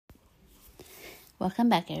Welcome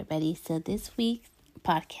back, everybody. So this week's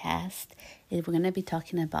podcast is we're going to be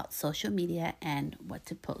talking about social media and what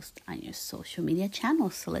to post on your social media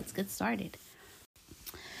channels. So let's get started.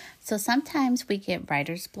 So sometimes we get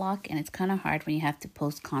writer's block, and it's kind of hard when you have to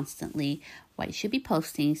post constantly what you should be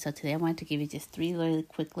posting. So today I wanted to give you just 3 really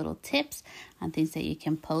quick little tips on things that you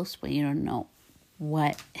can post when you don't know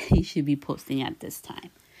what you should be posting at this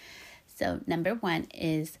time. So number 1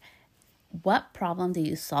 is, what problem do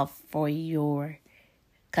you solve for your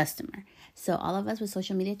customer? So all of us with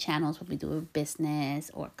social media channels, when we do a business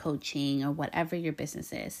or coaching or whatever your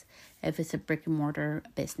business is, if it's a brick and mortar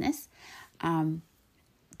business,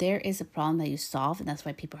 there is a problem that you solve, and that's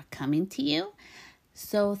why people are coming to you.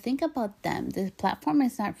 So think about them. The platform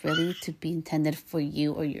is not really to be intended for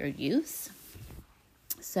you or your use.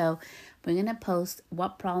 So we're going to post,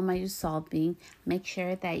 what problem are you solving? Make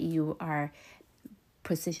sure that you are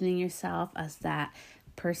positioning yourself as that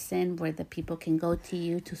person where the people can go to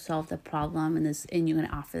you to solve the problem, and you're going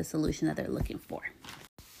to offer the solution that they're looking for.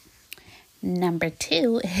 Number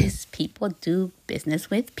 2 is, people do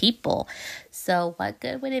business with people. So what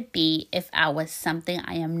good would it be if I was something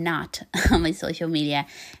I am not on my social media,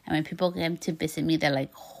 and when people come to visit me, they're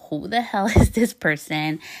like, who the hell is this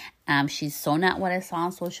person? She's so not what I saw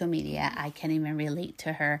on social media. I can't even relate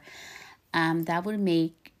to her. That would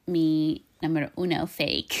make me, number 1,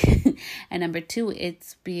 fake. And number 2,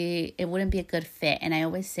 it wouldn't be a good fit. And I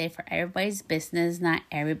always say, for everybody's business, not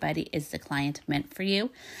everybody is the client meant for you.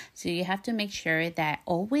 So you have to make sure that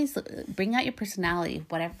always bring out your personality,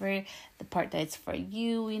 whatever the part that it's for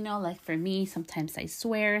you. Like for me, sometimes I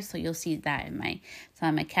swear, so you'll see that in some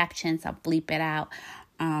of my captions. I'll bleep it out.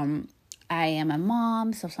 I am a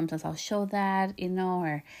mom, so sometimes I'll show that,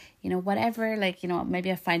 or, whatever,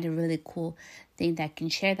 maybe I find a really cool thing that I can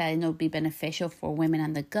share that I know would be beneficial for women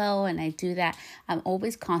on the go. And I do that. I'm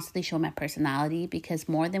always constantly showing my personality, because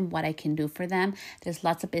more than what I can do for them, there's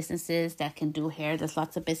lots of businesses that can do hair. There's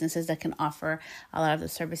lots of businesses that can offer a lot of the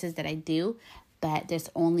services that I do. But there's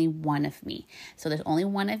only one of me. So there's only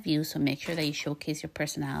one of you. So make sure that you showcase your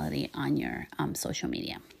personality on your social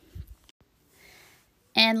media.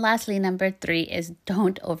 And lastly, number 3 is,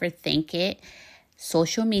 don't overthink it.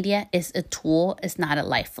 Social media is a tool, it's not a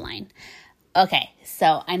lifeline. Okay,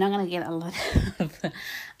 so I know I'm going to get a lot of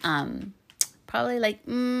probably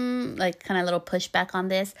kind of little pushback on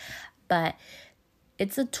this, but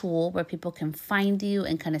it's a tool where people can find you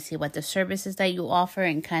and kind of see what the services that you offer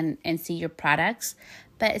and see your products.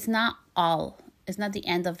 But it's not the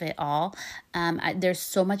end of it all. There's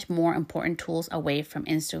so much more important tools away from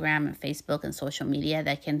Instagram and Facebook and social media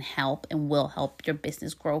that can help and will help your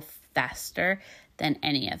business grow faster than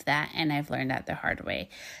any of that. And I've learned that the hard way.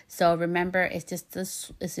 So remember, it's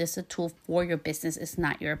just a tool for your business. It's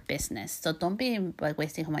not your business. So don't be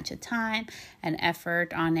wasting a whole bunch of time and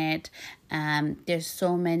effort on it. There's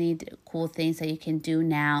so many cool things that you can do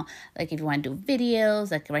now. Like if you want to do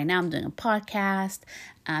videos, like right now I'm doing a podcast.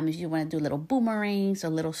 If you want to do little boomerangs or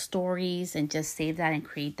little stories and just save that and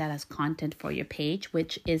create that as content for your page,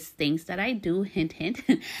 which is things that I do, hint, hint,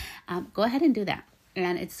 go ahead and do that.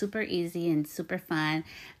 And it's super easy and super fun.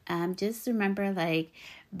 Just remember,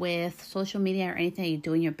 with social media or anything you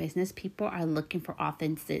do in your business, people are looking for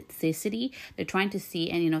authenticity. They're trying to see,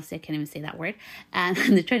 and I can't even say that word.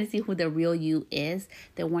 They're trying to see who the real you is.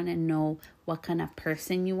 They want to know what kind of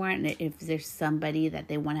person you are, and if there's somebody that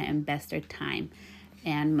they want to invest their time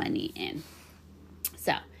and money in.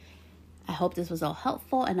 So I hope this was all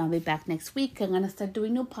helpful, and I'll be back next week. I'm going to start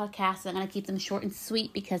doing new podcasts. I'm going to keep them short and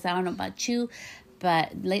sweet, because I don't know about you,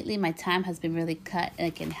 but lately my time has been really cut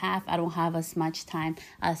in half. I don't have as much time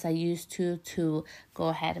as I used to go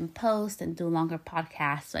ahead and post and do longer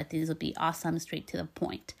podcasts. So I think this will be awesome, straight to the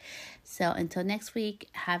point. So until next week,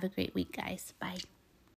 have a great week, guys. Bye.